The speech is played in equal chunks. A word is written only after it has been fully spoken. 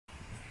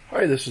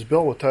Hi, this is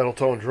Bill with Title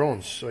Tone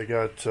Drones. I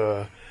got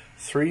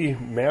three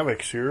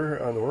Mavics here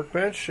on the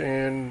workbench,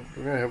 and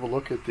we're going to have a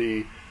look at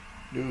the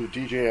new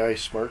DJI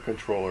Smart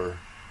Controller.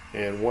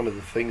 And one of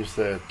the things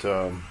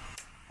that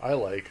I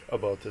like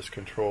about this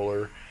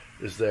controller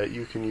is that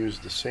you can use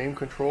the same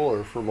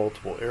controller for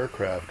multiple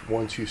aircraft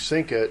once you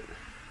sync it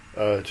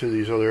to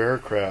these other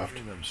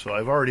aircraft. So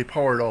I've already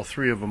powered all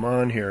three of them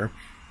on here,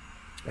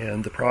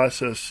 and the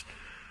process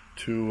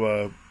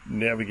to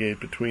navigate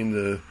between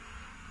the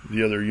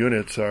other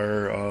units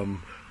are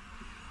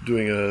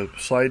doing a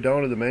slide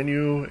down to the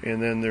menu,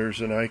 and then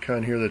there's an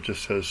icon here that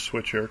just says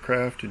switch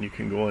aircraft, and you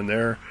can go in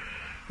there,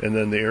 and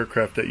then the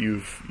aircraft that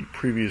you've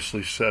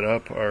previously set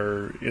up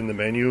are in the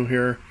menu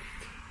here,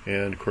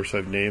 and of course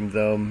I've named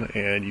them,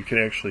 and you can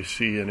actually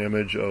see an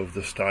image of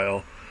the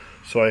style.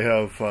 So I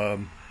have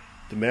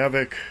the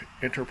Mavic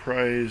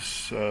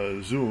Enterprise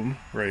Zoom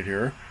right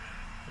here,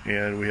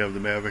 and we have the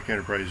Mavic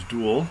Enterprise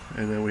Dual,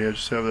 and then we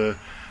just have a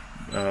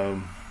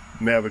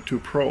Mavic 2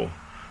 Pro,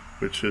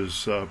 which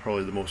is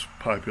probably the most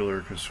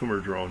popular consumer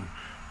drone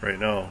right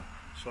now.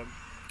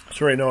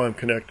 So right now I'm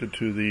connected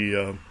to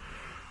the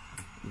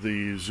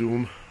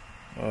Zoom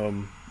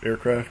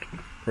aircraft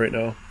right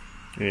now,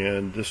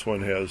 and this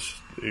one has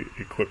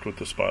equipped with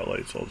the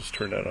spotlight, so I'll just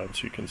turn that on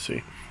so you can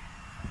see.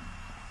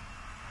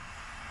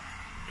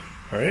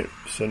 Alright,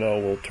 so now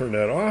we'll turn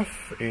that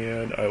off,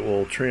 and I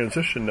will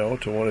transition now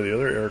to one of the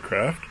other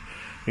aircraft.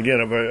 Again,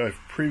 I've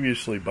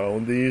previously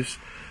bound these.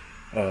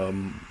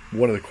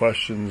 One of the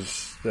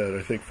questions that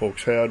I think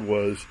folks had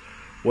was,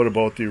 what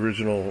about the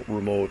original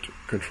remote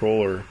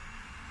controller?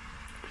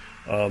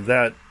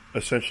 That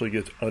essentially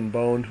gets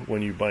unbound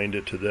when you bind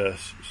it to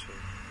this. So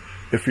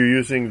if you're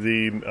using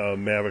the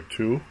Mavic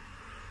 2,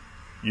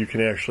 you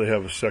can actually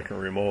have a second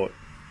remote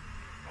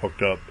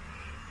hooked up,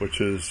 which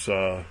is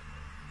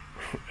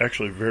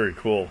actually very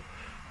cool.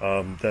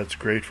 That's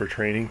great for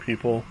training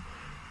people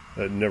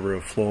that never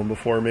have flown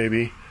before,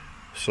 maybe.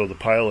 So the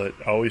pilot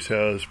always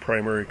has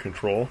primary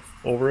control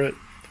over it,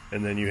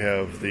 and then you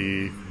have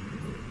the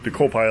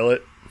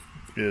co-pilot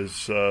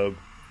is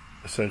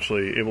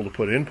essentially able to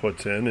put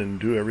inputs in and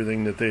do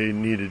everything that they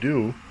need to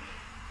do,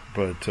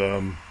 but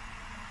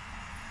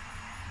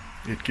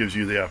it gives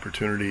you the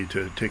opportunity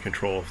to take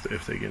control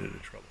if they get into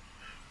trouble.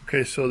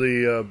 Okay, so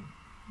the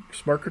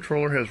Smart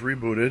Controller has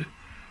rebooted,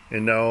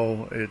 and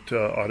now it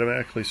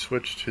automatically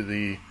switched to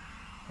the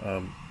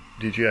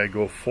DJI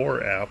Go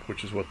 4 app,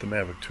 which is what the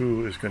Mavic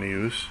 2 is going to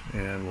use,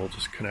 and we'll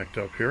just connect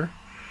up here.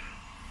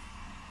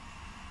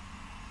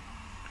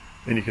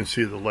 And you can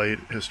see the light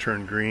has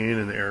turned green,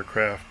 and the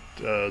aircraft,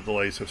 the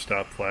lights have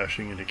stopped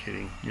flashing,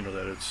 indicating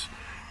that it's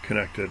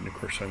connected. And of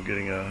course I'm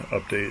getting a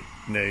update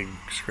nag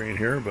screen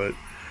here, but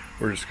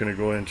we're just going to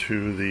go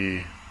into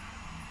the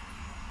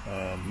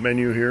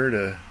menu here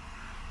to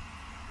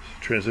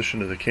transition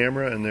to the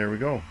camera, and there we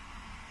go.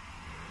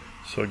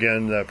 So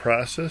again, that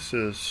process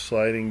is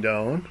sliding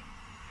down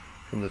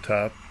from the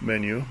top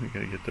menu. You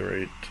gotta get the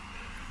right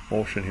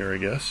motion here, I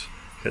guess.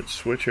 Hit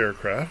switch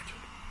aircraft,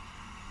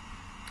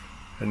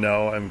 and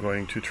now I'm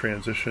going to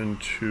transition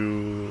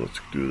to,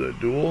 let's do the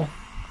dual,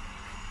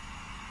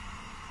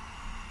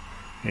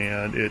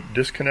 and it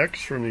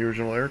disconnects from the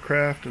original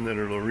aircraft, and then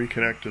it'll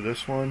reconnect to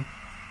this one,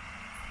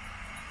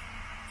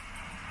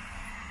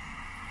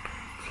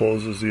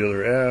 closes the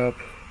other app.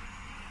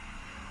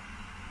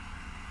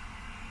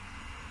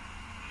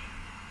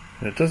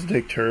 And it doesn't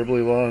take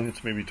terribly long.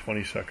 It's maybe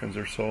 20 seconds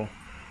or so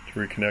to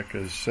reconnect,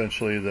 because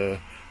essentially the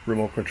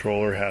remote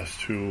controller has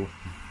to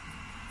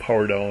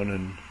power down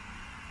and,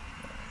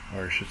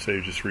 or I should say,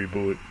 just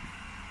reboot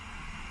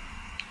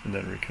and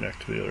then reconnect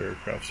to the other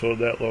aircraft. So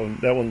that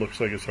one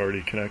looks like it's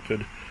already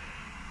connected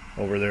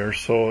over there.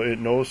 So it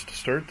knows to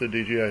start the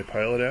DJI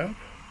Pilot app.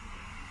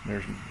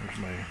 There's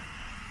my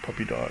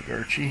puppy dog,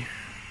 Archie.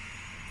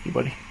 Hey,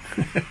 buddy.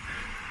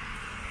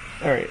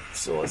 Alright,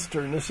 so let's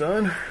turn this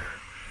on.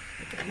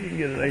 You can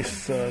get a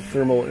nice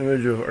thermal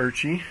image of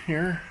Archie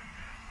here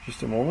in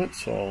just a moment.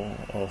 So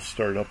I'll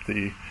start up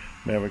the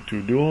Mavic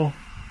 2 Dual.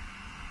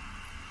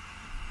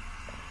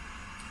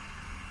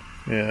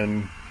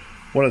 And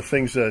one of the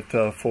things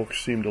that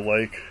folks seem to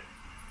like,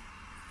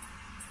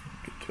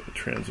 get to the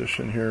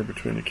transition here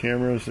between the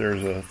cameras,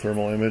 there's a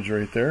thermal image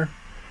right there.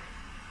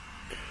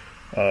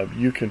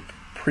 You can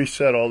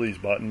preset all these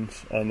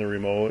buttons on the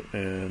remote,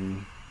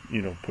 and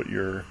put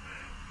your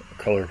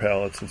color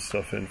palettes and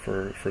stuff in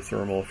for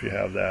thermal if you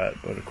have that.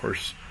 But of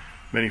course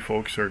many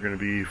folks are going to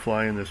be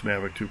flying this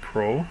Mavic 2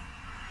 Pro,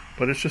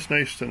 but it's just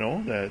nice to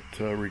know that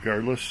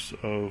regardless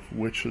of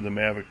which of the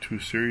Mavic 2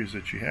 series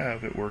that you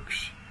have, it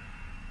works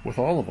with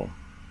all of them.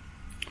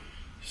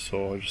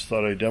 So I just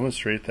thought I'd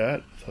demonstrate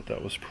that. I thought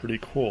that was pretty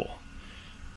cool.